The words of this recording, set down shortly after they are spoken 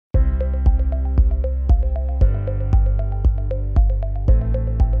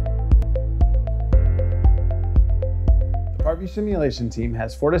Parkview simulation team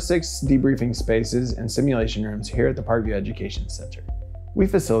has 4 to 6 debriefing spaces and simulation rooms here at the Parkview Education Center. We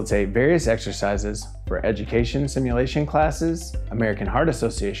facilitate various exercises for education simulation classes, American Heart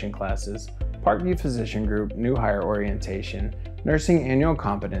Association classes, Parkview Physician Group New Hire Orientation, nursing annual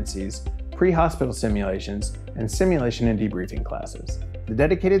competencies, pre-hospital simulations, and simulation and debriefing classes. The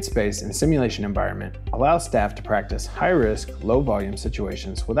dedicated space and simulation environment allows staff to practice high-risk, low-volume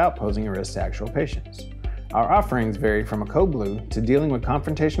situations without posing a risk to actual patients. Our offerings vary from a code blue to dealing with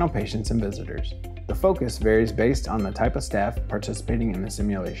confrontational patients and visitors. The focus varies based on the type of staff participating in the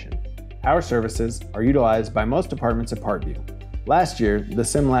simulation. Our services are utilized by most departments at Parkview. Last year, the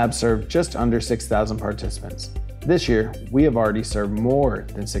Sim Lab served just under 6,000 participants. This year, we have already served more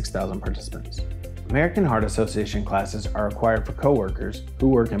than 6,000 participants. American Heart Association classes are required for coworkers who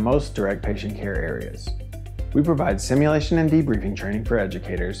work in most direct patient care areas. We provide simulation and debriefing training for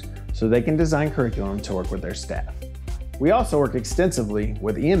educators so they can design curriculum to work with their staff. We also work extensively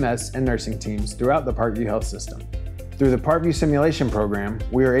with EMS and nursing teams throughout the Parkview Health System. Through the Parkview Simulation Program,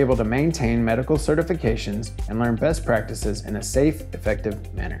 we are able to maintain medical certifications and learn best practices in a safe,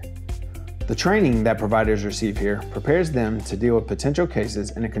 effective manner. The training that providers receive here prepares them to deal with potential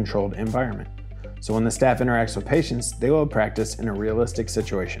cases in a controlled environment. So when the staff interacts with patients, they will practice in a realistic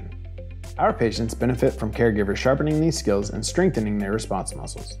situation. Our patients benefit from caregivers sharpening these skills and strengthening their response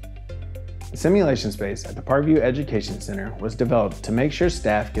muscles. The simulation space at the Parkview Education Center was developed to make sure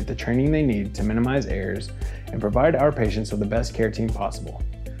staff get the training they need to minimize errors and provide our patients with the best care team possible.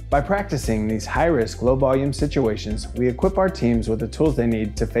 By practicing these high-risk, low-volume situations, we equip our teams with the tools they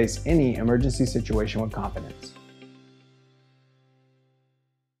need to face any emergency situation with confidence.